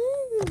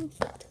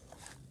soft.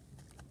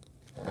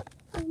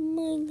 Oh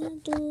my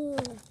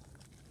god.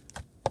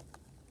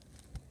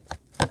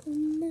 Oh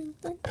my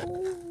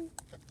god.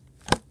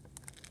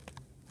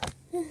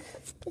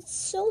 It's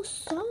so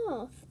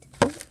soft.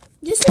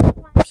 This is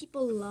why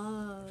people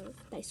love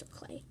Daiso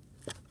clay.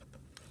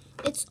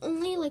 It's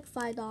only like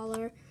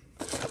 $5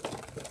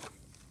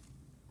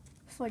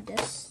 for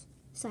this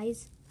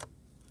size.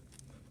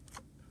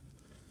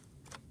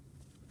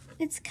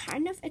 It's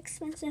kind of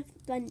expensive,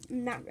 but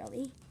not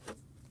really.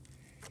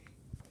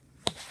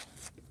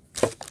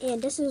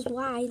 And this is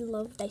why I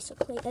love Daiso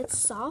clay. It's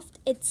soft,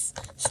 it's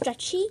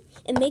stretchy,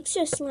 it makes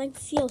your slime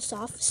feel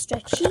soft,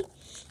 stretchy,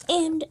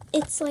 and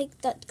it's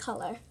like that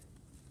color.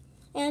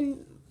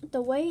 And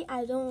the way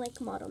I don't like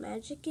model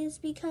magic is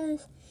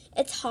because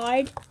it's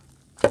hard.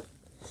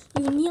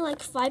 You need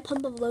like 5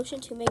 pumps of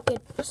lotion to make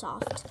it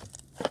soft.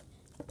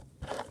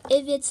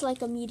 If it's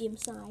like a medium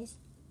size.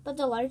 but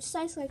the large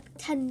size, like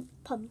 10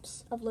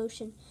 pumps of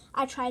lotion.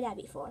 I tried that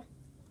before.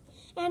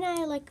 And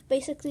I like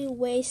basically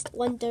waste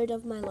 1/3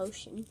 of my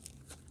lotion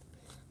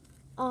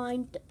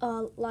on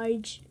a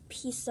large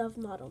piece of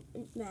Model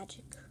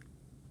Magic.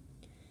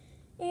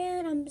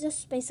 And I'm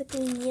just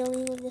basically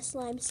kneeling with the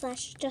slime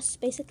 / just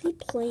basically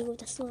playing with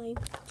the slime.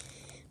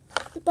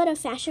 But a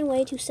fashion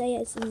way to say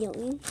it is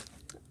kneeling.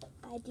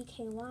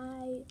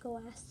 IDKY, go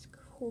ask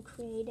who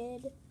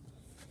created.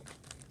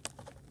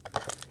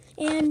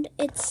 And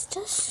it's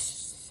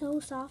just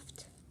so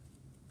soft.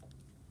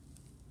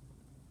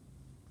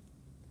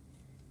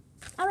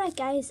 Alright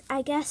guys,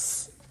 I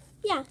guess,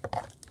 yeah.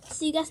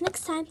 See you guys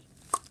next time.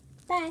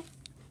 Bye.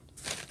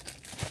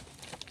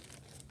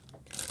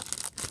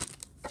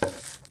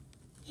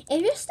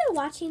 If you're still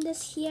watching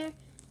this here,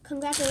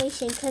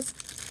 congratulations, because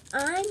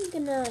I'm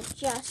gonna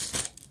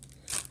just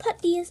put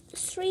these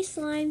 3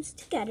 slimes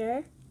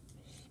together,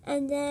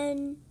 and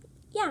then,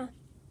 yeah.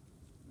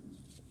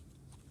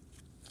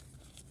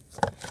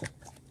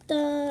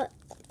 The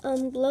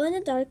glow in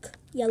the dark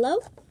yellow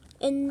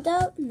in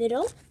the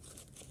middle.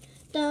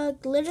 The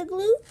glitter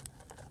glue.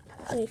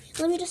 Wait,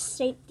 let me just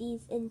shape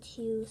these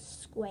into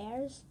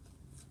squares.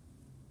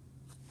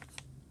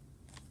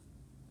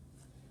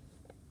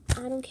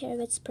 I don't care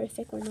if it's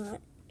perfect or not.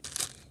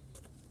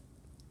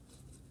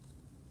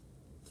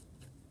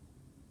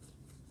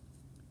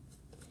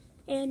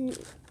 And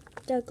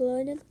the glow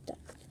in the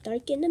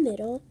dark in the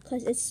middle,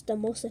 because it's the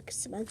most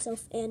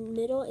expensive, and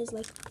middle is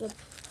like the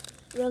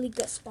really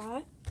good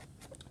spot,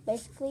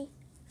 basically.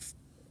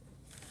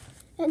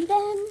 And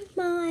then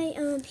my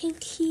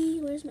pinky,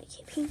 where's my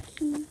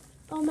pinky?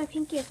 Oh, my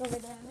pinky is over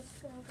there. Let's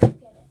go get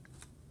it.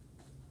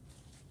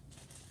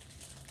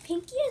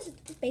 Pinky is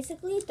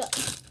basically the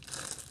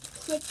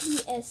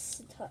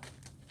prettiest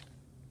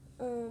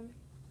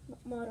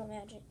Model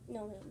Magic.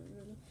 No.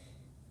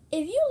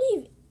 If you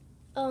leave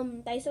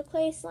Daiso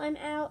clay slime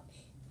out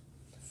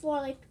for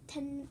like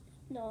 30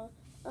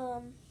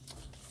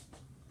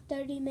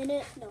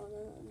 minutes,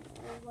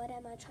 what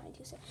am I trying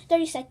to say?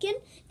 30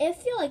 seconds, it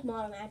feels like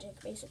Model Magic,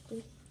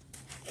 basically.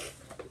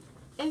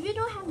 If you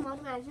don't have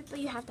Model Magic, but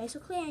you have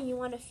Daiso clay and you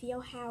want to feel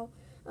how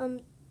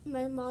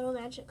my Model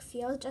Magic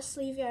feels, just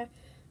leave your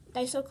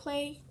Daiso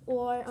clay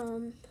or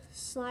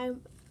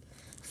slime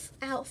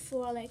out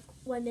for like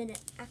 1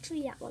 minute.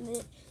 Actually, yeah, 1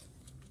 minute.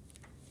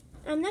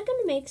 I'm not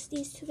gonna mix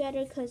these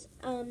together because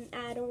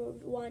I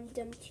don't want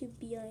them to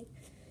be like,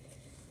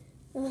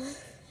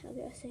 how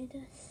do I say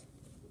this?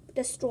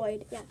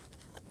 Destroyed, yeah.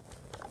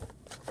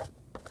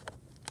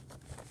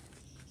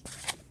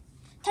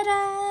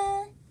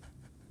 Ta-da!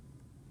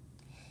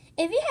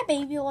 If you have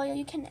baby oil,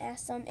 you can add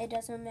some. It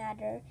doesn't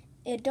matter.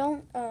 It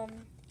don't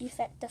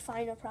affect the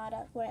final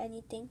product or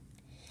anything.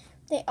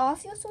 They all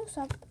feel so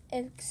soft,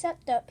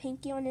 except the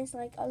pinky one is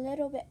like a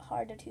little bit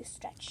harder to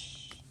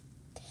stretch.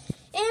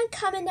 And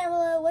comment down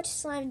below which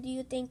slime do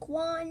you think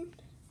won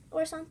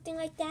or something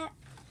like that,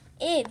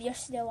 if you're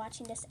still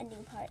watching this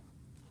ending part.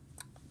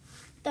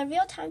 The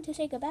real time to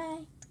say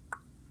goodbye.